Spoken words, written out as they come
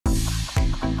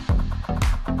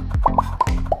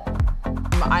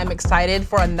I'm excited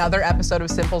for another episode of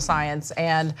Simple Science.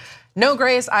 And no,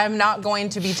 Grace, I'm not going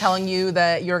to be telling you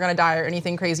that you're gonna die or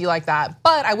anything crazy like that,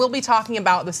 but I will be talking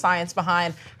about the science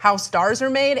behind how stars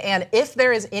are made and if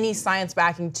there is any science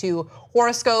backing to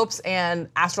horoscopes and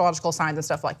astrological signs and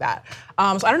stuff like that.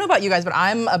 So I don't know about you guys, but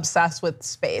I'm obsessed with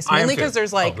space. Mainly because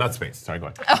there's like— Oh, not space, sorry, go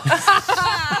ahead.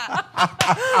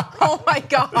 Oh my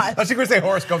God. I was gonna say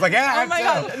horoscopes, like yeah. Oh my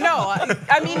God, no,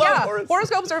 I mean, yeah,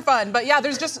 horoscopes are fun, but yeah,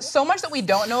 there's just so much that we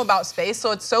don't know about space,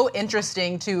 so it's so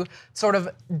interesting to sort of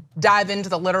dive into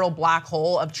the literal black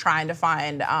hole of trying to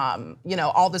find,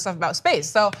 all this stuff about space.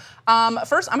 So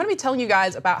first, I'm gonna be telling you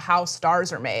guys about how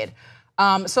stars are made.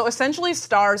 So essentially,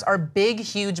 stars are big,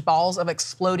 huge balls of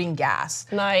exploding gas.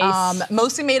 Nice.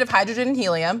 Mostly made of hydrogen and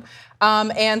helium.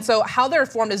 And so how they're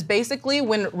formed is basically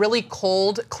when really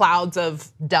cold clouds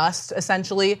of dust,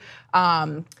 essentially,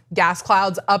 gas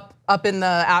clouds up in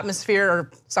the atmosphere,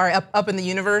 or sorry, up in the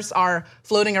universe are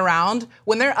floating around.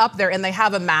 When they're up there and they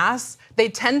have a mass, they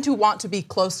tend to want to be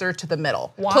closer to the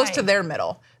middle, Why? close to their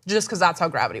middle. Just because that's how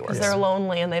gravity works. Because they're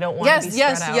lonely and they don't want to be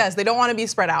spread out. Yes, they don't want to be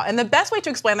spread out. And the best way to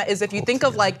explain that is if you think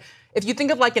of like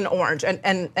an orange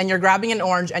and you're grabbing an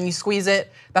orange and you squeeze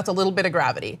it, that's a little bit of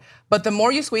gravity. But the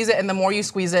more you squeeze it and the more you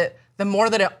squeeze it, the more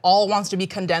that it all wants to be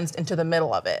condensed into the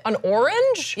middle of it. An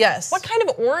orange? Yes. What kind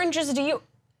of oranges do you?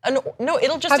 No,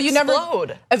 it'll just Have you explode.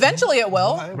 Never? Eventually it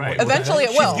will. Right. Eventually it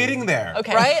will. She's getting there.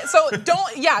 Okay. Right? So so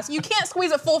you can't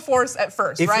squeeze it full force at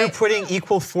first, If right? you're putting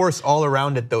equal force all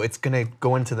around it though, it's gonna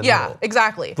go into the middle. Yeah,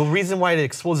 exactly. The reason why it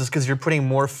explodes is because you're putting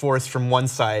more force from one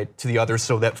side to the other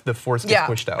so that the force gets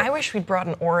pushed out. I wish we'd brought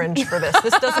an orange for this.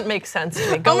 This doesn't make sense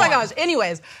to me. Go Oh my on. gosh,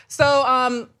 anyways.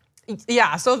 So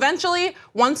so eventually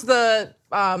once the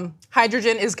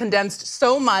hydrogen is condensed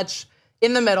so much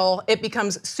in the middle, it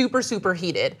becomes super, super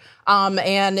heated.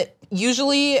 And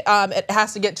usually it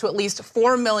has to get to at least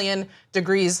 4 million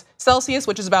degrees Celsius,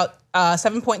 which is about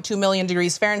 7.2 million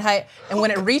degrees Fahrenheit. And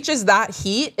when it reaches that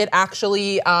heat, it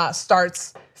actually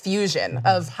starts fusion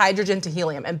of hydrogen to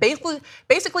helium. And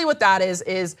basically what that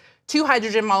is two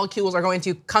hydrogen molecules are going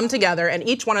to come together and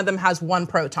each one of them has one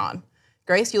proton.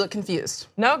 Grace, you look confused.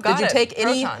 No, got Did you take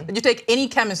any? Proton. Did you take any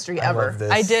chemistry ever? love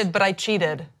this. I did, but I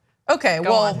cheated. Okay,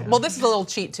 well, this is a little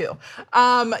cheat too.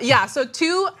 So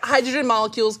two hydrogen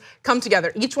molecules come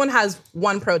together. Each one has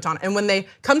one proton, and when they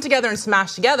come together and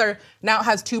smash together, now it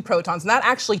has two protons, and that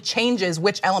actually changes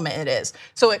which element it is.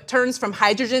 So it turns from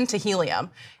hydrogen to helium.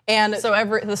 And So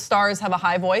the stars have a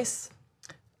high voice?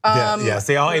 Yes,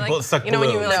 they all Like, suck you know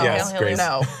when you balloons. like, Yes, Grace.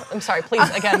 no. I'm sorry, please,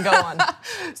 again, go on.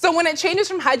 So when it changes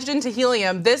from hydrogen to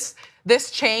helium, this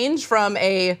change from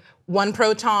a one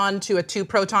proton to a two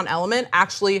proton element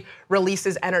actually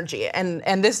releases energy. And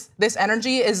this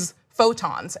energy is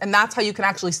photons. And that's how you can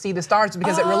actually see the stars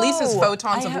because it releases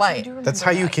photons of light. That's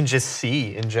how you can just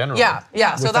see in general.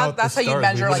 Yeah. So Without that's the how you stars,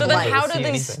 measure we like So wouldn't then light. how see do these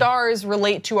anything. stars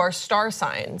relate to our star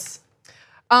signs?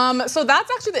 So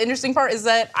that's actually the interesting part is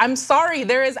that I'm sorry,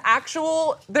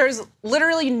 there's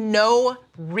literally no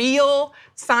real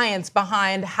science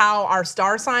behind how our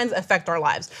star signs affect our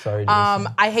lives. Sorry,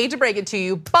 Jason. I hate to break it to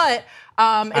you, but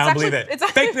believe it.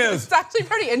 Fake news. It's actually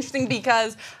pretty interesting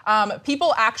because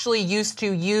people actually used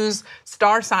to use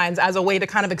star signs as a way to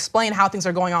kind of explain how things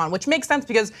are going on, which makes sense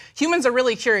because humans are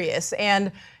really curious.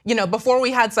 And before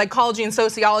we had psychology and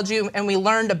sociology and we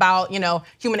learned about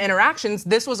human interactions,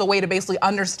 this was a way to basically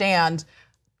understand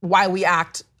why we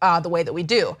act the way that we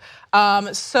do.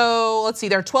 So let's see,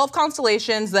 there are 12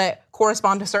 constellations that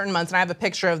correspond to certain months, and I have a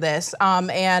picture of this.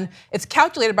 And it's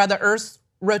calculated by the Earth's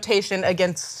rotation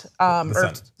against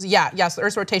Earth. The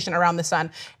Earth's rotation around the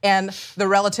sun and the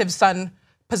relative sun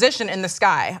position in the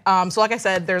sky. So like I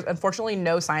said, there's unfortunately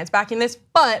no science backing this,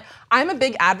 but I'm a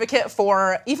big advocate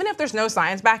for, even if there's no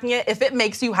science backing it, if it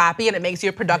makes you happy and it makes you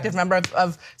a productive member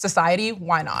of society,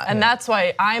 why not? And that's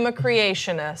why I'm a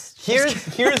creationist.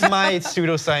 Here's my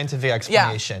pseudoscientific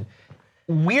explanation.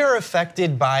 We are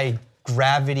affected by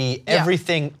gravity,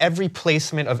 everything, every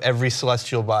placement of every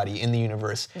celestial body in the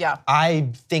universe, I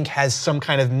think has some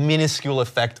kind of minuscule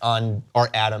effect on our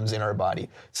atoms in our body.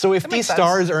 So if these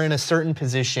stars are in a certain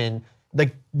position,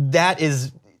 like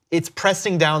it's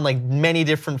pressing down like many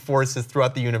different forces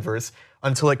throughout the universe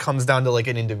until it comes down to like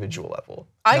an individual level.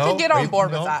 I could get on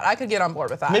board with that. I could get on board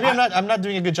with that. Maybe I'm not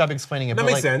doing a good job explaining it. That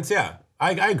makes sense, yeah.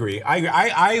 I agree.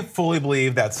 I fully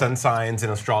believe that sun signs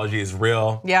and astrology is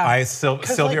real. Yeah.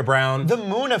 Sylvia Brown. The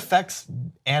moon affects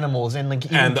animals and like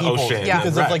even And the people ocean.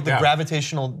 because of like the Yeah.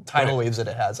 gravitational tidal waves that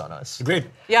it has on us. Agreed.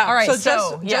 Yeah. All right,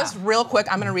 So just real quick,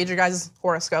 I'm gonna read your guys'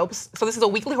 horoscopes. So this is a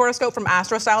weekly horoscope from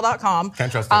astrostyle.com.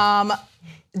 Can't trust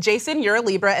it. Jason, you're a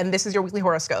Libra, and this is your weekly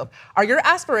horoscope. Are your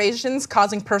aspirations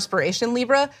causing perspiration,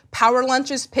 Libra? Power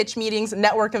lunches, pitch meetings,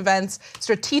 network events,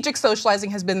 strategic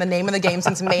socializing has been the name of the game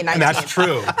since May 19th. And that's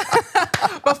true.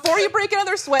 Before you break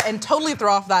another sweat and totally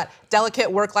throw off that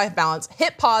delicate work-life balance,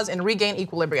 hit pause and regain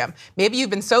equilibrium. Maybe you've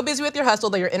been so busy with your hustle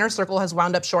that your inner circle has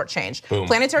wound up shortchanged. Boom.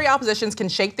 Planetary oppositions can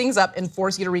shake things up and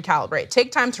force you to recalibrate.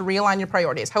 Take time to realign your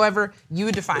priorities. However, you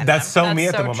define That's them. so me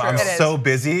at the moment. I'm so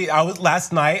busy.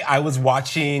 Last night I was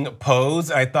watching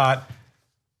Pose. I thought,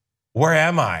 where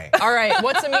am I? All right,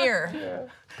 what's Amir?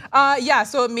 Yeah,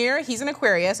 so Amir, he's an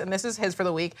Aquarius, and this is his for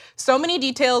the week. So many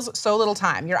details, so little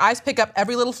time. Your eyes pick up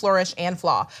every little flourish and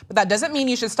flaw, but that doesn't mean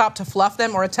you should stop to fluff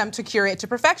them or attempt to curate to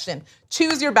perfection.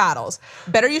 Choose your battles.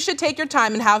 Better you should take your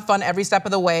time and have fun every step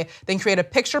of the way than create a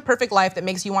picture-perfect life that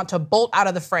makes you want to bolt out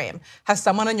of the frame. Has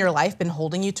someone in your life been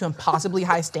holding you to impossibly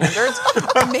high standards?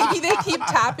 Or maybe they keep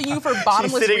tapping you for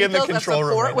bottomless refills of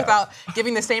support without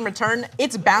giving the same return?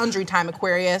 It's boundary time,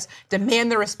 Aquarius.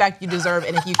 Demand the respect you deserve,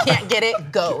 and if you can't get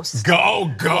it, ghost. Go.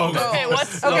 Okay,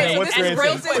 so this is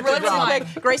really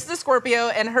quick. Grace is a Scorpio,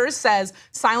 and hers says,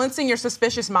 silencing your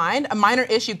suspicious mind, a minor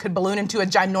issue could balloon into a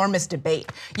ginormous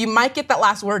debate. You might get that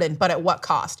last word in, but at what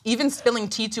cost? Even spilling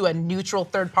tea to a neutral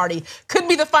third party could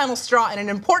be the final straw in an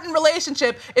important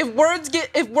relationship if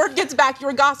word gets back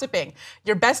you're gossiping.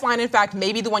 Your best line, in fact,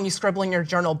 may be the one you scribble in your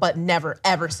journal, but never,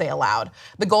 ever say aloud.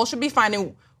 The goal should be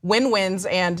finding win-wins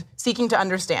and seeking to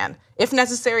understand. If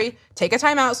necessary, take a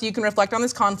time out so you can reflect on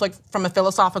this conflict from a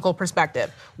philosophical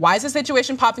perspective. Why is the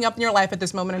situation popping up in your life at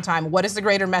this moment in time? What is the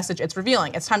greater message it's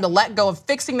revealing? It's time to let go of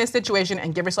fixing this situation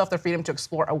and give yourself the freedom to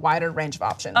explore a wider range of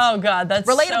options. Oh God, that's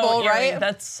relatable, so right?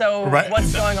 That's so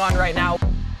what's going on right now.